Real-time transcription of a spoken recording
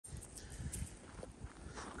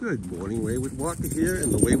Good morning, Wayward Walker here,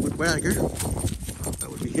 and the Wayward Wagger. That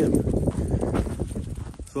would be him.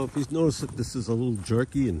 So if he's noticed that this is a little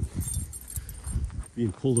jerky and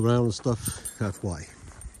being pulled around and stuff, that's why.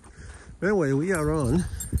 But anyway, we are on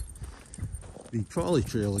the trolley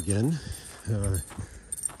trail again,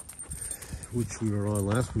 which we were on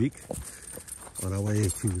last week on our way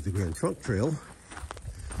to the Grand Trunk Trail,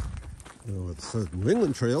 it's the New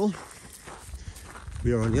England Trail.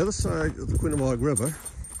 We are on the other side of the Quinnebog River,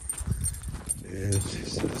 and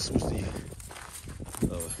this was the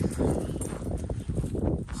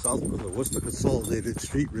south of the Worcester Consolidated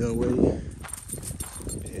Street Railway, and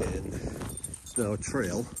it's now a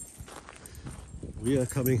trail. We are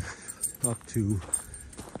coming up to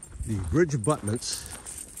the bridge abutments.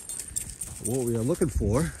 What we are looking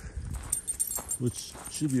for, which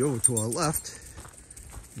should be over to our left,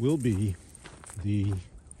 will be the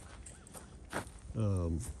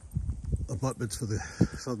abutments for the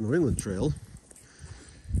Southern New England Trail.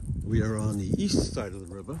 We are on the east side of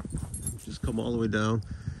the river, which has come all the way down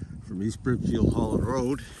from East Bridgefield Holland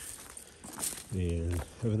Road, and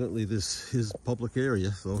evidently this is public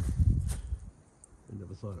area, so I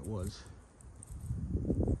never thought it was.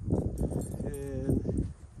 And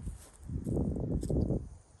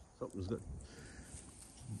something's got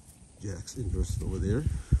Jack's interest over there.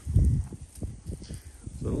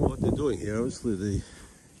 So I don't know what they're doing here. Obviously they're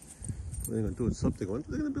planning on doing something. When are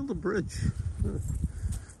they going to build a bridge?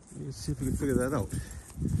 Let's see if we can figure that out.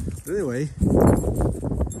 But anyway,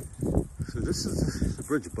 so this is the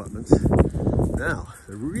bridge abutments. Now,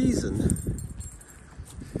 the real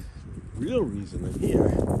reason I'm here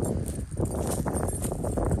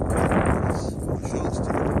is I'll show this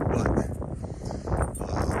to you, but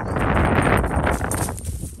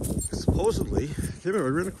supposedly, I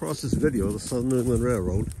ran across this video of the Southern New England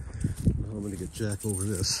Railroad. I'm going to get Jack over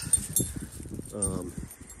this.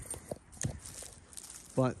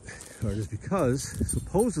 But it's because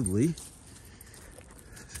supposedly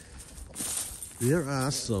there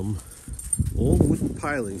are some old wooden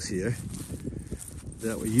pilings here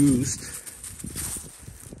that were used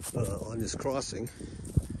on this crossing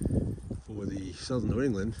for the Southern New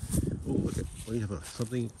England. Oh, look at, we have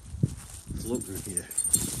something floating here.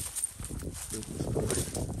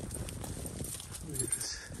 Look at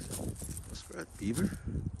this muskrat beaver.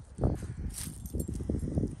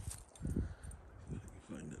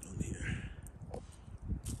 Find it on here.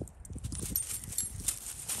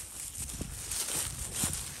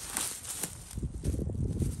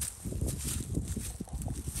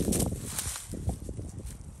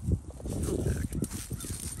 Go back.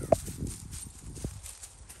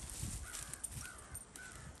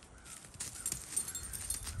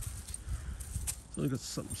 So I got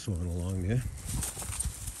something swimming along there.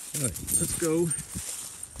 All right, let's go.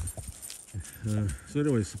 So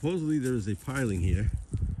anyway, supposedly there is a piling here.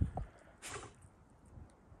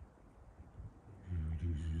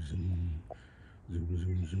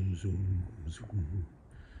 Zoom.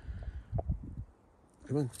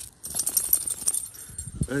 Come on.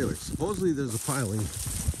 Anyway, supposedly there's a piling,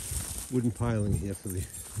 wooden piling here for the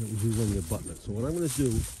that was used on the abutment. So what I'm going to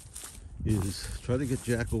do is try to get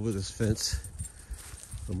Jack over this fence.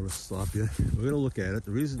 I'm going to stop you. We're going to look at it.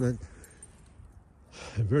 The reason that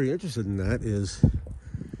I'm very interested in that is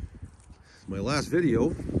my last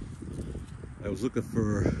video, I was looking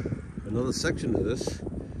for another section of this,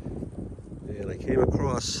 and I came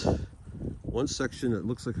across one section that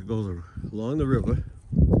looks like it goes along the river,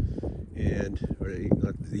 or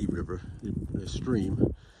not the river, the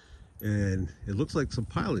stream, and it looks like some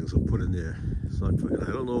pilings were put in there. So I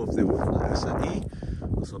don't know if they were from the SNE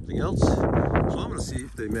or something else. So I'm going to see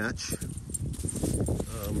if they match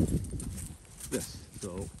this.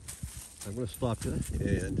 So I'm going to stop you,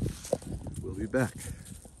 and we'll be back.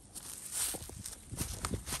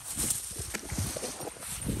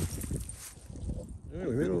 All right,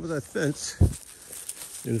 we made over that fence,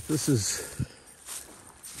 and if this is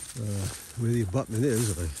where the abutment is,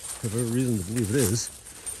 if I have every reason to believe it is,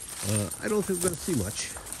 I don't think we're going to see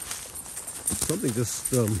much. Something just,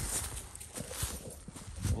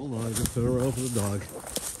 hold on, I just turn around for the dog.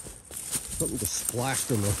 Something just splashed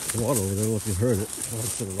in the water over there. I don't know if you heard it. I'll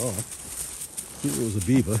turn it off. I think it was a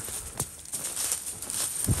beaver.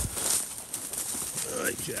 All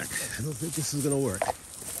right, Jack, I don't think this is going to work.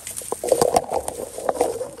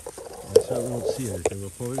 I certainly don't see anything. We're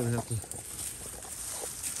probably going to have to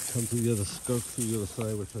come through the other, go through the other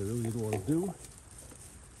side, which I really didn't want to do,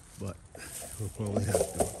 but we'll probably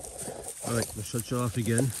have to. All right, we'll shut you off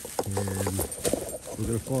again, and we're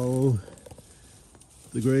going to follow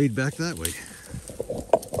the grade back that way.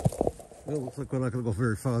 Well, it looks like we're not going to go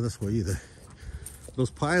very far this way either. those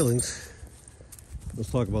pilings I was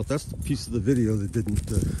talking about, that's the piece of the video that didn't,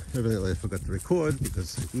 evidently I forgot to record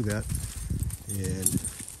because I do that. And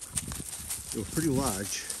they were pretty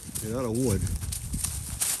large. They're out of wood.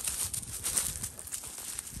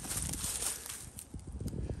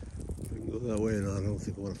 If I can go that way or not, I don't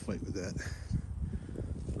think I want to fight with that.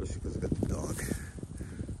 Especially because I got the dog.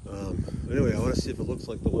 Anyway, I want to see if it looks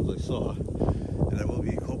like the ones I saw. And I will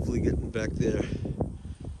be hopefully getting back there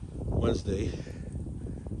Wednesday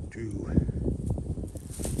to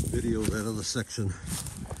video that other section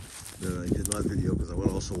that I did not video because I want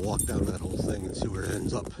to also walk down that whole thing and see where it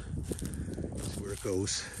ends up, see where it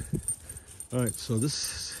goes. All right, so this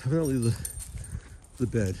is evidently the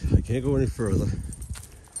bed. I can't go any further.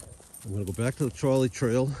 I'm going to go back to the trolley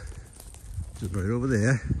trail, which is right over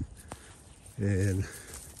there, and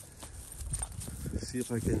see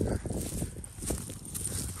if I can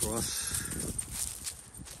cross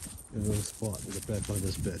another spot and get back on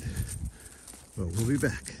this bed. But we'll be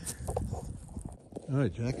back. All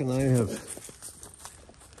right, Jack and I have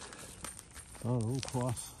found a little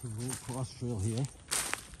cross trail here.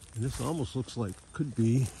 And this almost looks like, could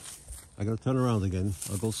be, I gotta turn around again.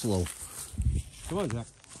 I'll go slow. Come on, Jack.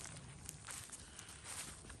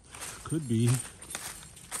 Could be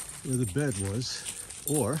where the bed was,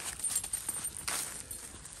 or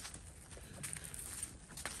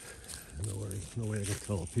no way I can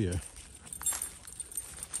tell up here.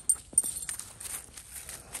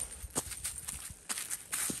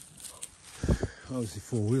 Obviously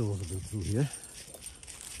four-wheelers have been through here.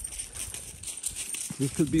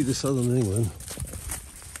 This could be the southern England,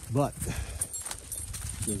 but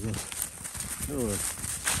there's a kind of a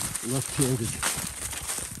left-handed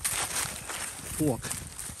fork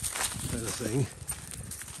kind of thing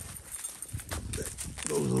that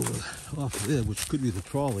goes over off there, which could be the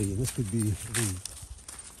trolley, and this could be the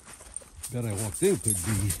bed I walked in, could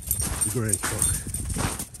be the Grand Trunk.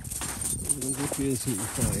 So we're going to go up here and see what we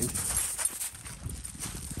find.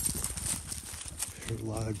 A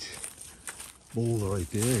large boulder right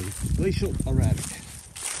there, glacial erratic,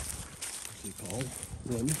 as they call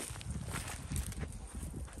them.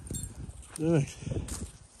 All right.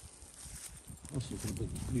 Also could have been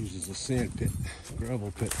used as a sand pit,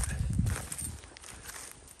 gravel pit.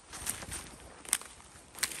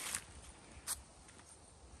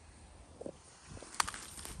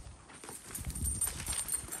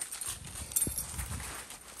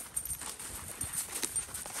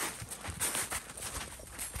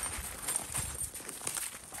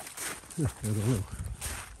 I don't know.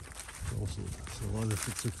 Also, so a lot of this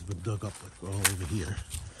looks like it's been dug up like all over here.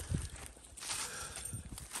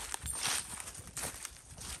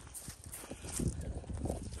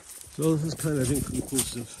 So this is kind of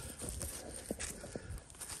inconclusive.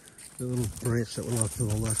 The little branch that went off to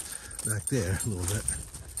the left back there a little bit.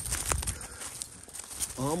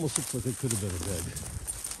 Almost looks like it could have been a bed,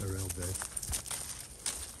 a rail bed.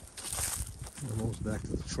 I'm almost back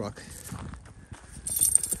to the truck.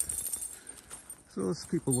 So let's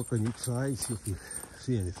keep a look on each side, see if you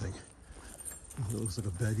see anything. It looks like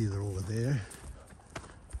a bed either over there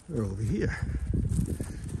or over here.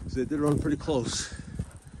 So they did run pretty close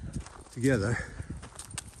together.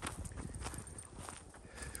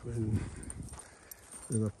 When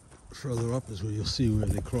then up further up is where you'll see where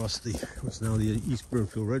they crossed the what's now the East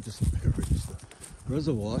Burnfield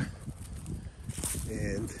Reservoir.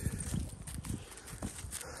 And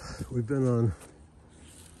we've been on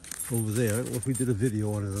over there. I don't know if we did a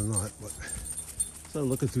video on it or not, but I started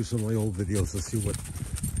looking through some of my old videos to see what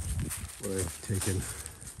I've taken.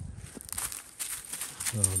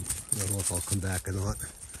 I don't know if I'll come back or not,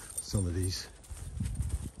 some of these.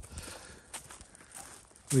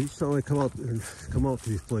 But each time I come out to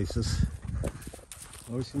these places,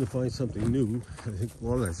 I always seem to find something new. I think a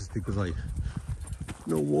lot of that's just because I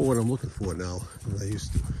know more what I'm looking for now than I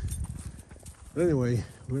used to. But anyway,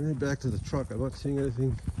 we're gonna head back to the truck. I'm not seeing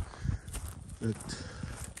anything that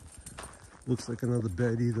looks like another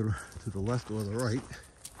bed either to the left or the right.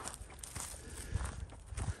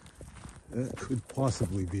 That could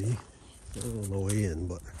possibly be. I don't know the way in,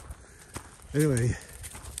 but anyway,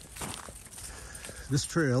 this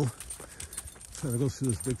trail kind of goes through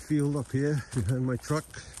this big field up here behind my truck,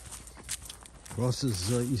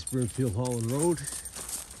 crosses East Burnfield Holland Road,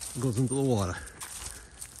 and goes into the water.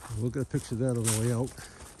 We'll get a picture of that on the way out,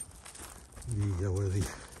 where the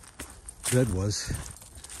bed was.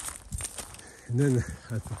 And then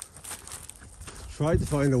I tried to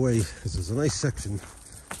find a way, because there's a nice section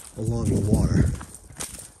along the water,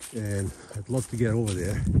 and I'd love to get over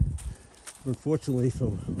there. Unfortunately,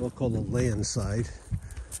 from what I'll call the land side,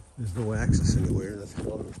 there's no access anywhere. That's how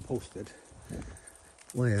it was posted.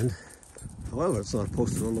 land. However, it's not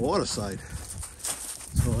posted on the water side.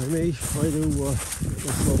 So I may try to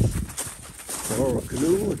borrow a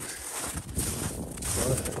canoe and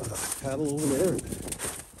paddle over there and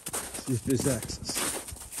see if there's access.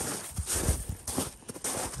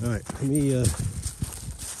 All right, let me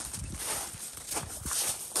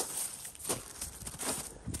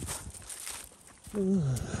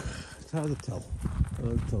it's hard to tell.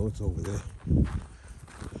 Hard to tell what's over there.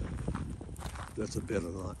 That's a bed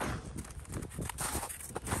or not.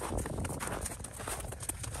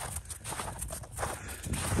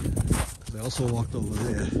 I also walked over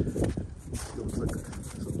there. It looks like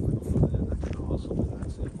something over there that could also be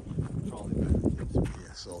that same trolley bed that came through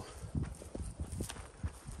here. So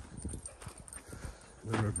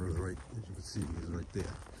the river is right, as you can see, is right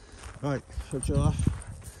there. All right, switch it off.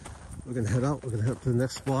 We're gonna head out. We're gonna head to the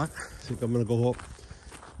next spot. I think I'm gonna go up,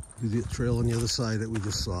 do the trail on the other side that we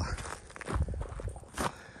just saw.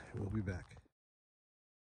 We'll be back.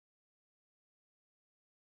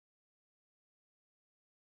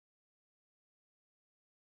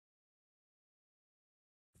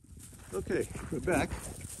 Okay, we're back.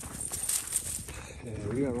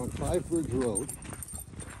 And we are on Five Bridge Road.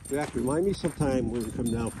 Jack, remind me sometime when we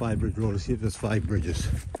come down Five Bridge Road to see if there's 5 bridges.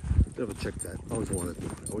 Never check that. Always wanted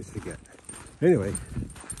to. Always forget. Anyway,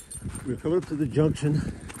 we're coming up to the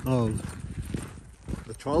junction of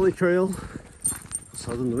the Trolley Trail,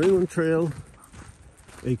 Southern New England Trail,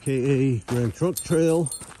 aka Grand Trunk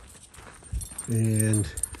Trail, and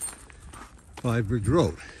Five Bridge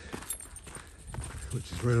Road,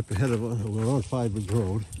 which is right up ahead of us. We're on Five Bridge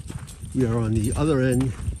Road. We are on the other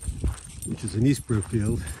end, which is in East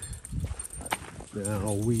Brimfield.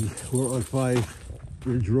 Now, we were on Five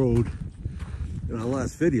Bridge Road in our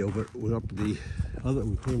last video, but we're up the other,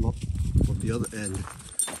 we came up the other end,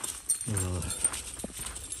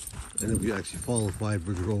 and then we actually followed Five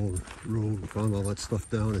Bridge Road, and found all that stuff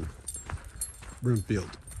down in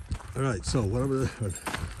Brimfield. All right, so what I'm gonna,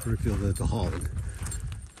 Brimfield into Holland.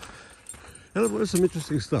 And I've learned some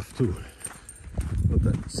interesting stuff too. But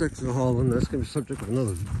that section of Holland, that's gonna be subject of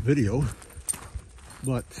another video.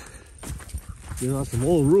 But there are some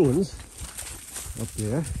old ruins up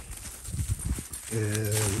there,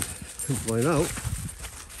 and to find out,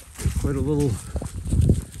 there's quite a little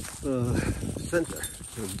center,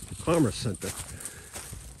 a commerce center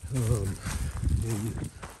in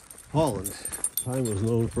Holland. Time was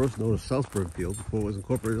first known as South Brimfield before it was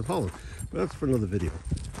incorporated as Holland. But that's for another video.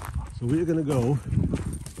 So we're going to go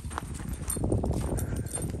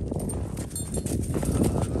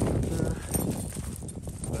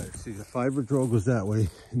see, the Five Bridge Road goes that way,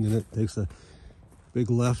 and then it takes a big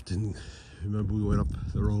left, and remember we went up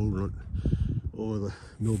the road, went over the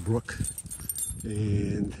Mill Brook,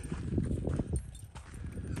 and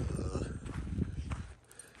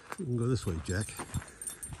we can go this way, Jack.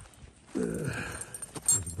 There's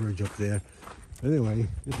a bridge up there. Anyway,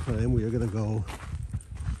 this time we are going to go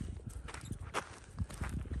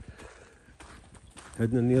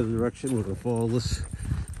heading in the other direction. We're going to follow this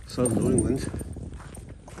Southern New England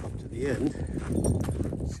up to the end,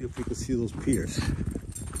 see if we can see those piers.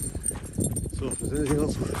 So if there's anything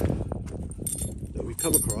else that we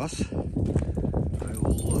come across, I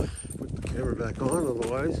will put the camera back on.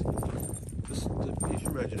 Otherwise, just use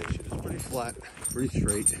your imagination. It's pretty flat, pretty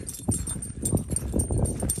straight.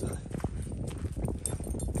 It's a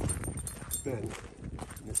bend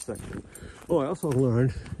in this section. Oh, I also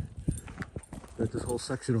learned that this whole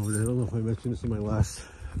section over there, I don't know if I mentioned this in my last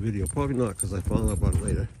video, probably not, because I found out about it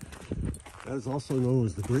later. That is also known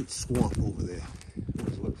as the Great Swamp over there.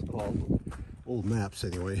 That's what it's called, old maps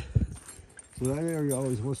anyway. So that area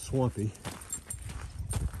always was swampy,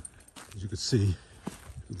 as you can see.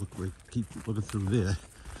 Keep looking through there,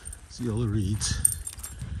 see all the reeds.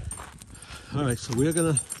 All right, so we're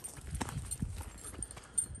gonna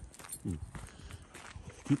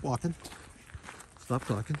keep walking, stop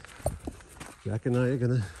talking. Jack and I are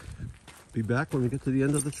gonna be back when we get to the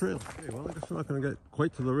end of the trail. Okay, well, I guess we're not gonna get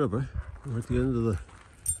quite to the river. We're at the end of the,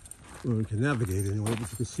 where we can navigate anyway, but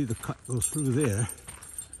you can see the cut goes through there.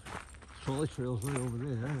 Trolley trail's right over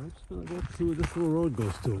there. I'm just gonna go see where this little road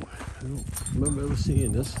goes to. I don't remember ever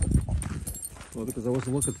seeing this. Well, because I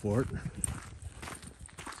wasn't looking for it.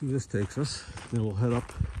 See where this takes us. Then we'll head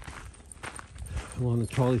up along the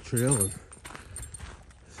trolley trail and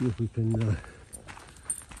see if we can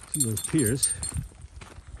see those piers.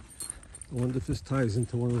 I wonder if this ties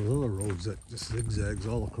into one of those other roads that just zigzags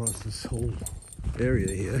all across this whole area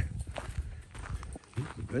here. There's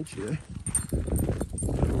a bench here.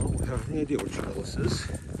 I don't have any idea what trail this is,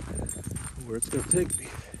 where it's going to take me.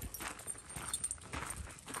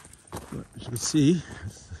 But as you can see,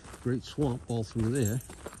 great swamp all through there.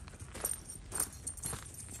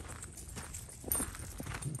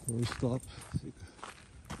 Let me stop,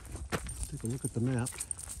 take a look at the map,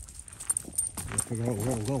 and figure out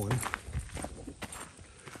where I'm going.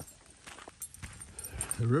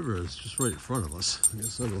 The river is just right in front of us. I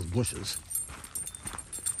guess under those bushes.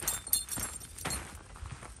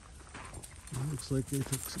 It looks like they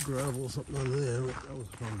took some gravel or something under there. That was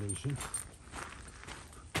the foundation.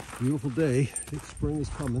 Beautiful day. I think spring is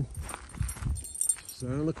coming.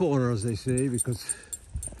 Start on the corner, as they say, because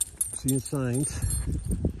I'm seeing signs.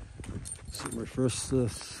 This is my first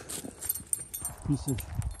piece of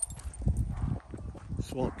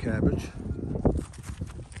swamp cabbage.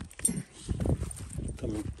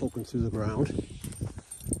 Coming, poking through the ground.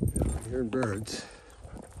 I'm hearing birds.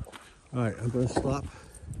 All right, I'm going to stop.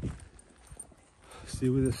 See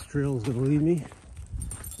where this trail is going to lead me.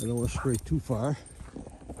 I don't want to stray too far.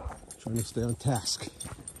 I'm trying to stay on task.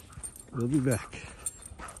 We'll be back.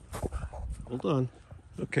 Hold on.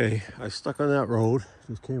 Okay, I stuck on that road.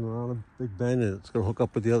 Just came around a big bend and it's going to hook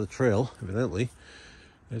up with the other trail, evidently.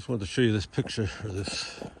 I just wanted to show you this picture, or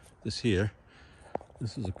this here.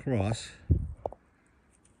 This is a cross.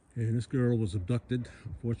 And this girl was abducted,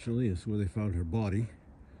 unfortunately. This is where they found her body.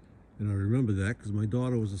 And I remember that because my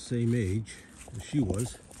daughter was the same age as she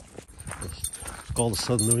was. It's called the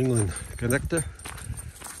Southern New England Connector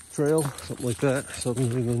Trail, something like that. Southern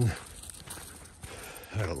New England,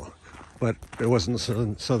 I don't know. But it wasn't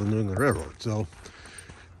the Southern New England Railroad, so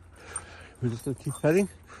we're just gonna keep heading.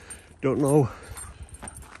 Don't know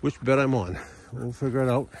which bed I'm on. We'll figure it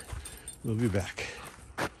out. We'll be back.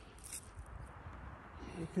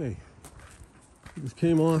 Okay, we just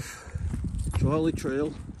came off Charlie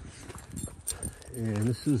Trail, and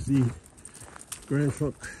this is the Grand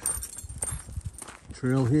Trunk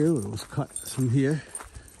Trail here. It was cut through here,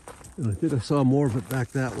 and I think I saw more of it back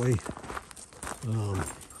that way.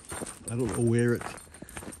 I don't know where it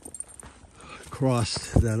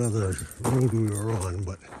crossed that other road we were on,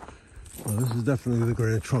 but this is definitely the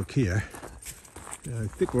Grand Trunk here. I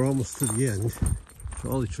think we're almost to the end.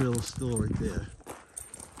 Charlie Trail is still right there.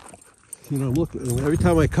 You know, I'm looking, every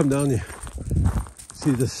time I come down here,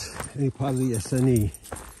 see this, any part of the SNE,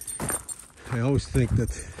 I always think that,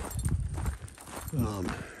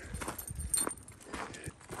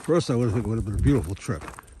 first I would think it would have been a beautiful trip.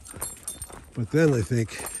 But then I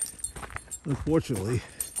think, unfortunately,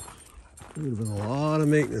 there would have been a lot of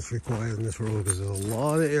maintenance required on this road because there's a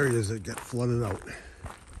lot of areas that get flooded out.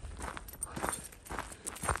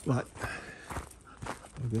 But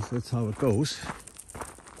I guess that's how it goes.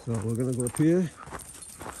 So we're gonna go up here.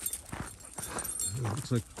 It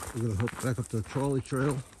looks like we're gonna hook back up to the Charlie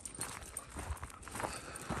Trail.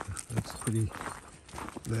 That's pretty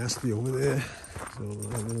nasty over there. So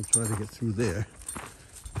I'm gonna try to get through there.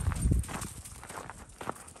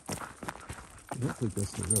 I don't think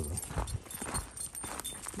that's the river.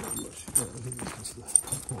 I think it's just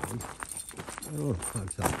the pond. I don't know, I can't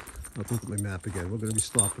tell. I'll look at my map again. We're gonna be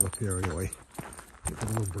stopping up here anyway. Take a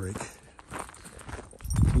little break.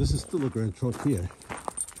 This is still a Grand Trunk here.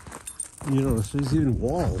 And you notice there's even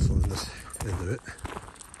walls on this end of it.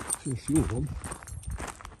 See a few of them.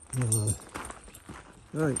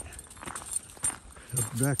 Alright.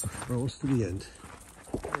 Back almost to the end.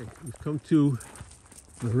 Okay, we've come to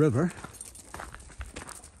the river.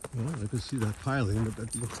 Well, I can see that piling, but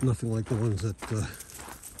that looks nothing like the ones that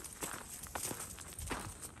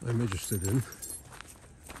I'm interested in.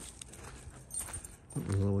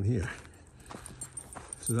 There's another one here.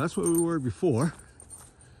 So that's where we were before.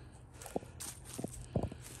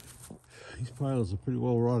 These piles are pretty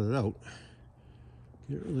well rotted out.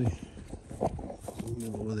 Can't really zoom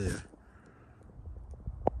in over there.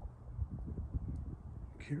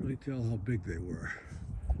 Can't really tell how big they were.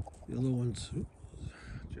 The other ones, oops,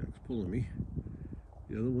 Jack's pulling me.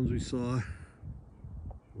 The other ones we saw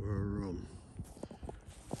were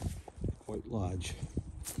quite large.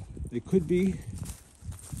 They could be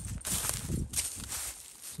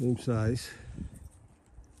same size.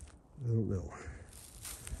 I don't know.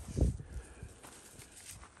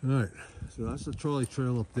 All right, so that's the Charlie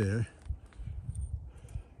Trail up there.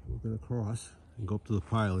 We're gonna cross and go up to the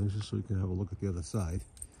pilings just so we can have a look at the other side.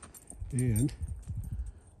 And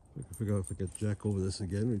I can figure out if I get Jack over this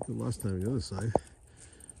again. We did last time on the other side.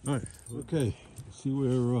 All right, okay. See where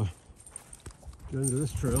the end of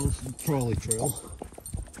this trail is the Charlie Trail.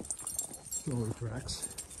 Trolley tracks.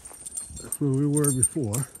 That's where we were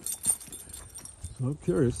before. So I'm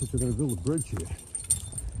curious if they're going to build a bridge here.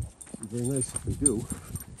 It'd be very nice if they do.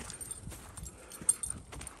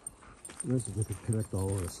 Nice if they could connect all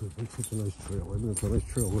of this. It's such a nice trail. I mean, it's a nice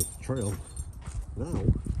trail with the trail now.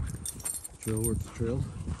 trail where it's a trail.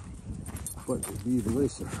 But it'd be even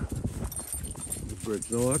nicer. The bridge.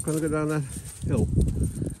 No, I'm not gonna go down that hill.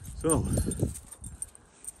 So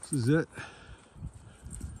this is it.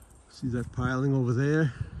 See that piling over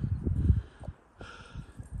there?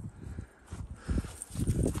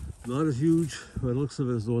 Not as huge by the looks of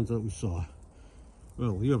it as the ones that we saw.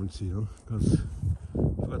 Well, you haven't seen them because I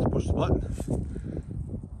forgot to push the button.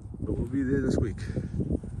 But we'll be there this week.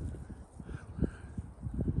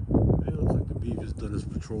 It looks like the beaver's done his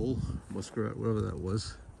patrol, muskrat, whatever that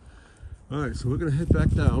was. Alright, so we're gonna head back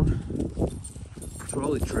down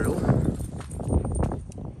trolley trail. I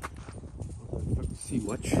don't expect to see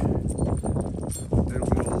much. Then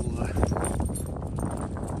we'll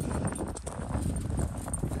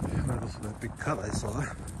that big cut I saw.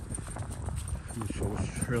 I'm not sure which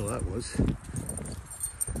trail that was.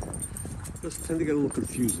 Does tend to get a little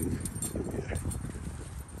confusing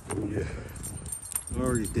when you're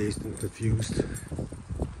already dazed and confused. It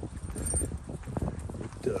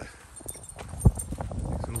makes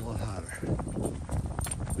it a lot harder.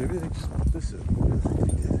 Maybe they just put this in. What do you think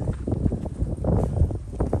they did?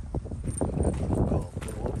 Oh,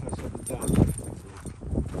 I'll pass up and down.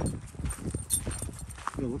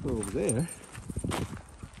 Look over there.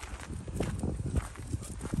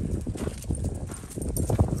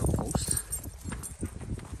 Post.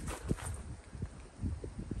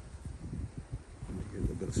 Let me get a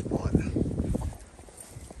little bit of spot. There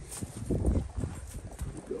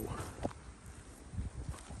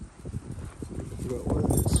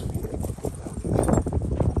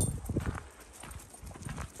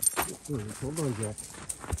we go. Hold on, Jack.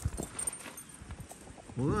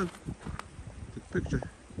 Hold on. Take a picture.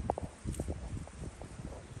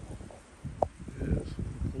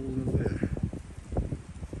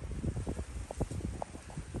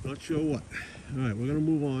 Not sure what. All right, we're gonna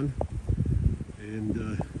move on and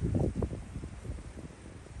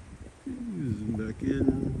zoom back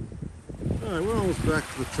in. All right, we're almost back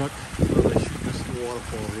to the truck. They shoot this the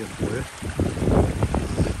waterfall here for you.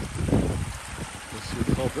 Let's see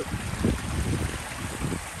the culvert.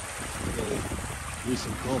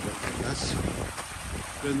 Recent culvert, I guess.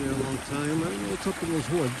 Been there a long time. I don't know what's up in those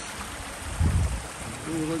woods. I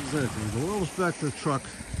don't know what exactly. But we're almost back to the truck.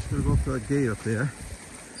 Just gonna go up to that gate up there.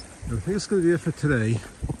 I think it's going to be it for today.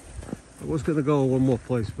 I was going to go one more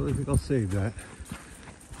place, but I think I'll save that.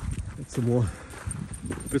 Got some more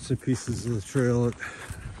bits and pieces of the trail.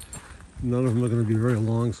 None of them are going to be very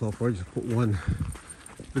long, so I'll probably just put one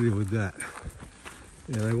video with that.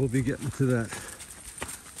 And I will be getting to that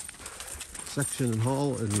section in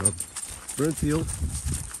Hall and Burnfield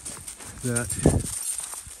that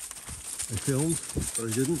I filmed, but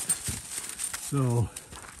I didn't. So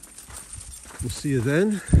we'll see you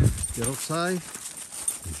then. Get outside,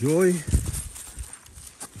 enjoy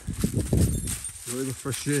the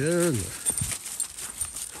fresh air, and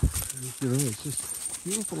you know, it's just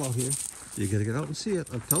beautiful out here. You gotta get out and see it,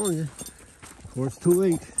 I'm telling you, before it's too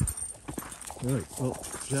late. All right, well,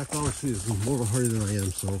 Jack obviously is in more of a hurry than I am,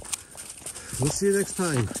 so we'll see you next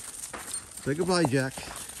time. Say goodbye, Jack.